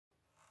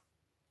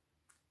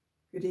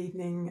Good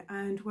evening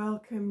and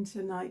welcome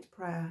to night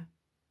prayer.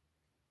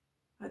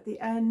 At the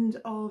end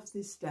of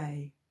this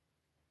day,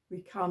 we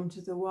come to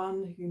the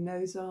one who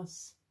knows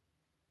us,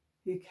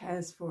 who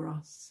cares for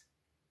us,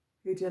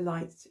 who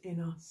delights in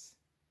us.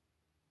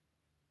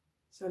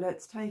 So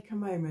let's take a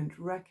moment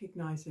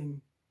recognizing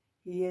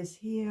he is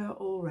here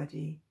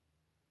already.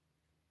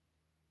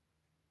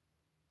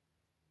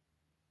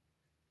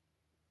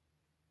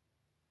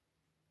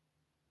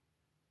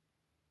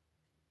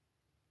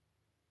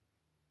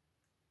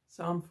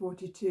 Psalm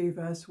 42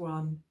 verse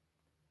 1.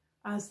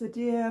 As the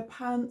deer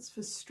pants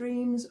for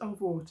streams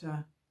of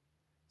water,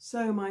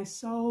 so my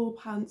soul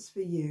pants for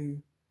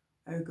you,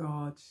 O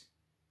God.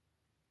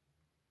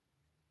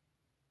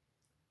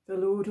 The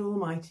Lord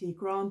Almighty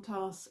grant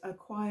us a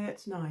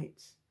quiet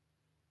night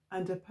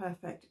and a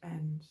perfect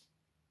end.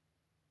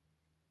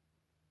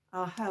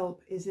 Our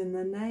help is in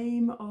the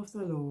name of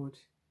the Lord,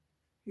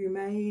 who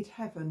made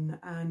heaven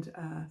and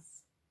earth.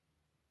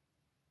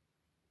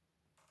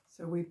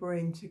 So we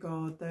bring to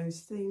God those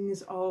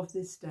things of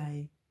this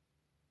day,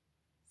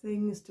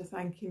 things to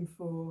thank him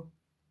for,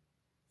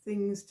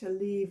 things to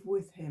leave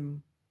with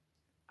him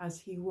as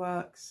he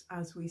works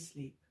as we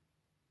sleep.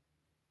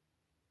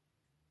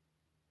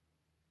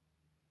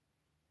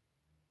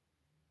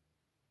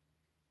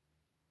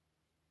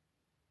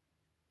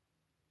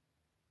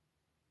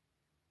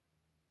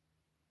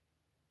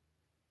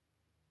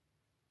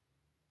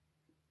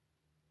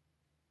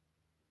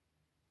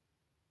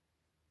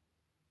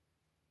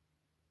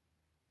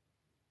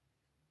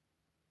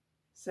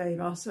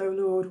 Save us, O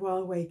Lord,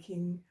 while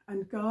waking,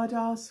 and guard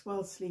us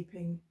while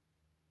sleeping,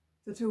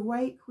 that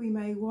awake we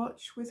may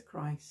watch with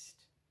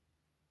Christ,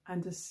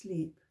 and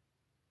asleep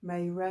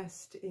may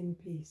rest in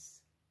peace.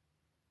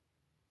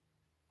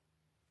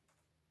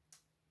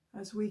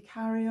 As we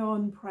carry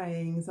on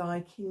praying, thy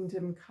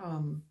kingdom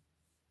come,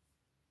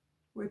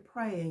 we're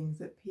praying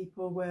that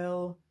people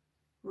will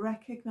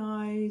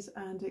recognise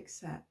and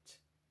accept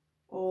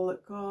all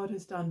that God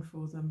has done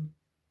for them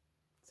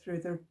through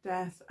the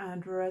death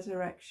and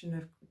resurrection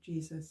of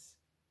Jesus.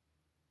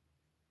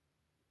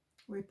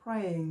 We're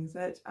praying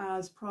that,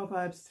 as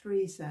Proverbs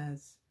 3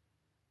 says,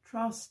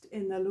 trust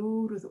in the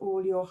Lord with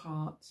all your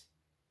heart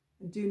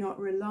and do not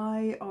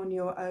rely on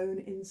your own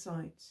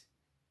insight.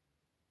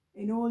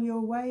 In all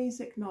your ways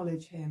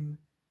acknowledge him,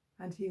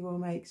 and he will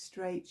make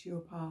straight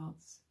your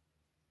paths.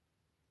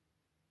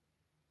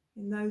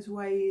 In those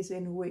ways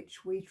in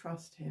which we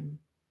trust him,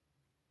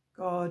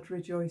 God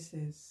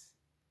rejoices.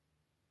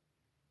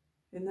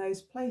 In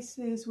those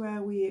places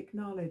where we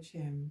acknowledge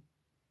him,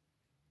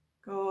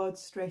 God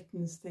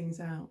straightens things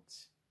out.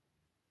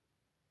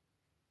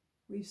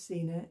 We've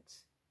seen it,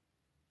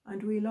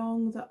 and we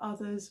long that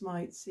others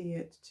might see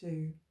it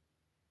too,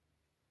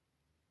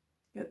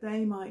 that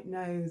they might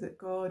know that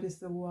God is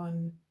the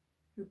one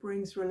who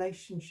brings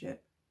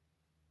relationship,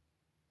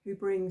 who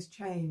brings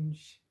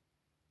change,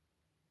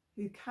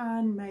 who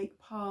can make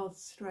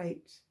paths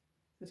straight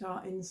that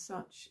are in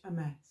such a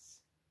mess.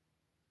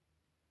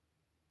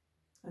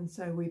 And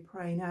so we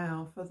pray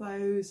now for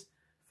those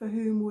for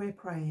whom we're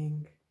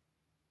praying,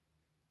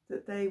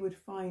 that they would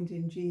find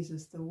in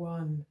Jesus the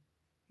one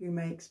who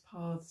makes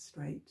paths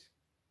straight.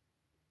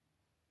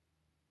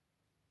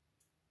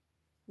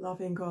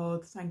 Loving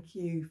God, thank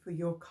you for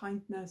your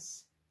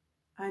kindness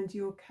and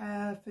your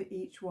care for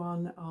each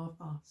one of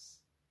us.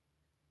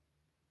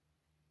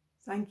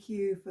 Thank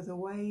you for the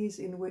ways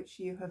in which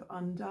you have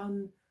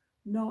undone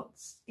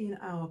knots in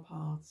our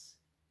paths,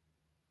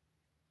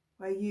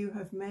 where you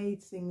have made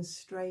things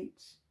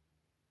straight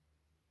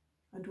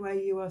and where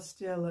you are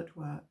still at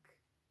work.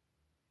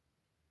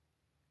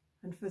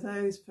 And for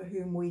those for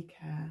whom we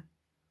care,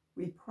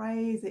 we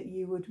pray that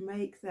you would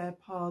make their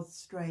paths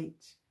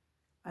straight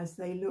as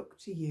they look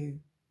to you,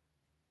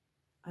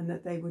 and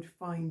that they would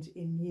find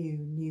in you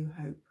new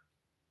hope.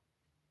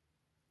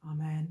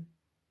 Amen.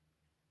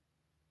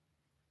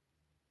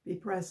 Be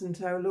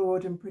present, O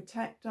Lord, and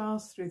protect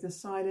us through the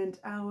silent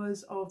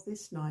hours of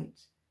this night,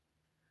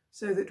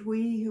 so that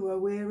we who are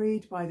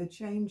wearied by the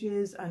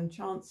changes and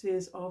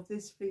chances of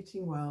this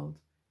fleeting world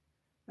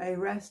may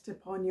rest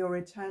upon your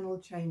eternal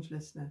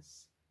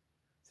changelessness.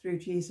 Through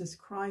Jesus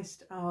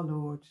Christ our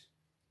Lord.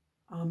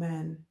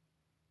 Amen.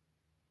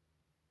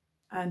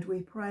 And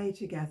we pray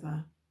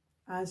together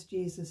as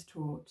Jesus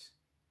taught.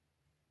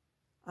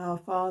 Our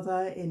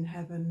Father in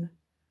heaven,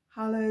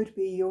 hallowed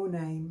be your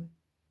name.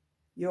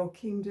 Your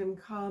kingdom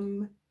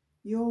come,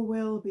 your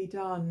will be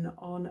done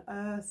on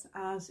earth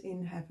as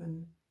in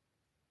heaven.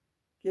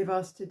 Give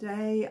us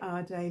today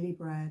our daily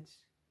bread.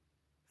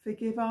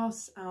 Forgive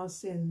us our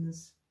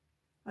sins,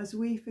 as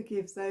we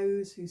forgive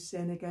those who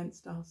sin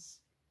against us.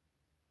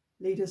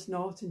 Lead us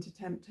not into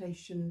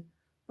temptation,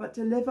 but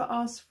deliver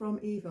us from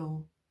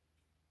evil.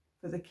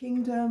 For the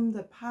kingdom,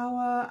 the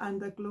power,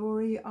 and the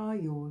glory are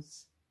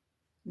yours,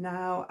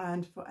 now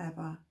and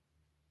forever.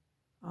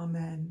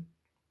 Amen.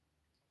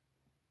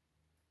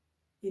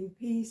 In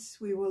peace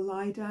we will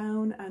lie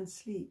down and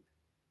sleep,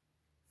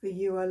 for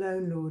you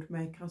alone, Lord,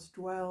 make us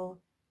dwell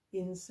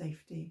in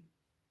safety.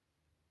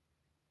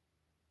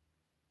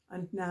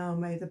 And now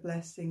may the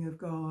blessing of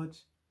God,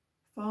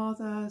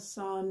 Father,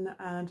 Son,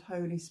 and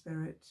Holy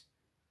Spirit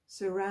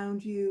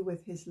surround you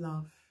with his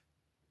love.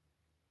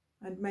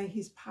 And may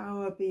his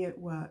power be at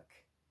work,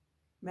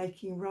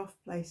 making rough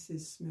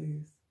places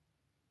smooth.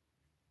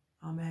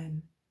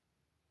 Amen.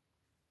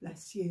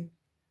 Bless you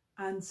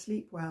and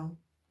sleep well.